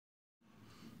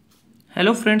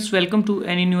Hello friends, welcome to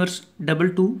Anuniverse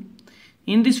 22.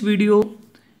 In this video,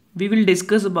 we will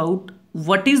discuss about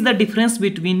what is the difference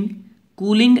between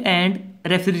cooling and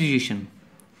refrigeration.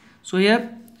 So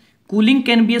here, cooling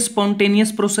can be a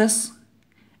spontaneous process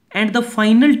and the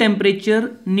final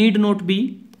temperature need not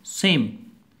be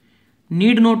same,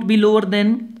 need not be lower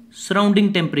than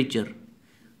surrounding temperature.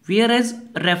 Whereas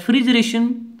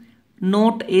refrigeration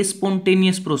not a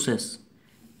spontaneous process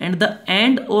and the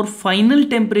end or final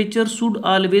temperature should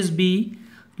always be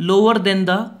lower than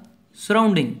the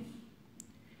surrounding.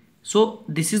 So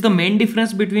this is the main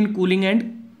difference between cooling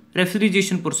and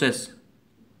refrigeration process.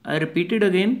 I repeat it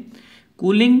again.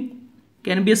 Cooling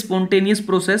can be a spontaneous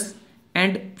process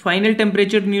and final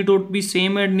temperature need not be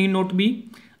same and need not be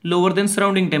lower than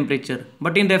surrounding temperature.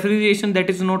 But in refrigeration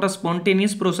that is not a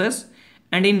spontaneous process,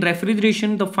 and in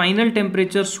refrigeration the final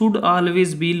temperature should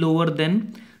always be lower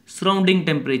than surrounding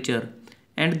temperature,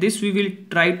 and this we will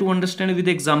try to understand with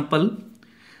example.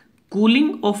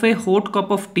 Cooling of a hot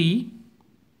cup of tea.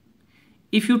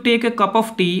 If you take a cup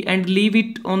of tea and leave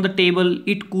it on the table,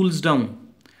 it cools down.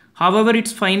 However,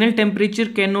 its final temperature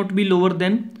cannot be lower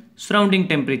than surrounding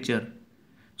temperature.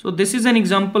 So this is an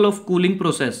example of cooling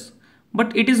process,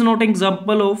 but it is not an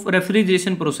example of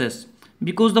refrigeration process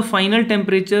because the final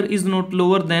temperature is not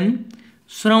lower than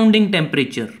surrounding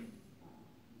temperature.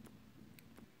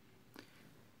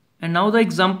 And now the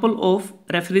example of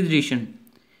refrigeration.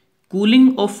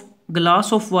 Cooling of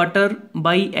glass of water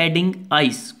by adding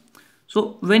ice.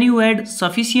 So when you add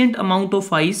sufficient amount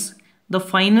of ice, the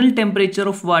final temperature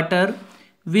of water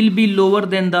will be lower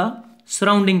than the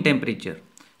surrounding temperature.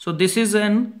 So this is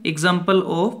an example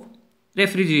of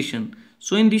refrigeration.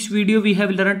 So in this video we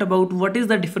have learnt about what is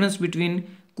the difference between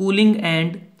cooling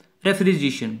and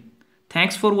refrigeration.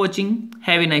 Thanks for watching.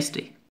 Have a nice day.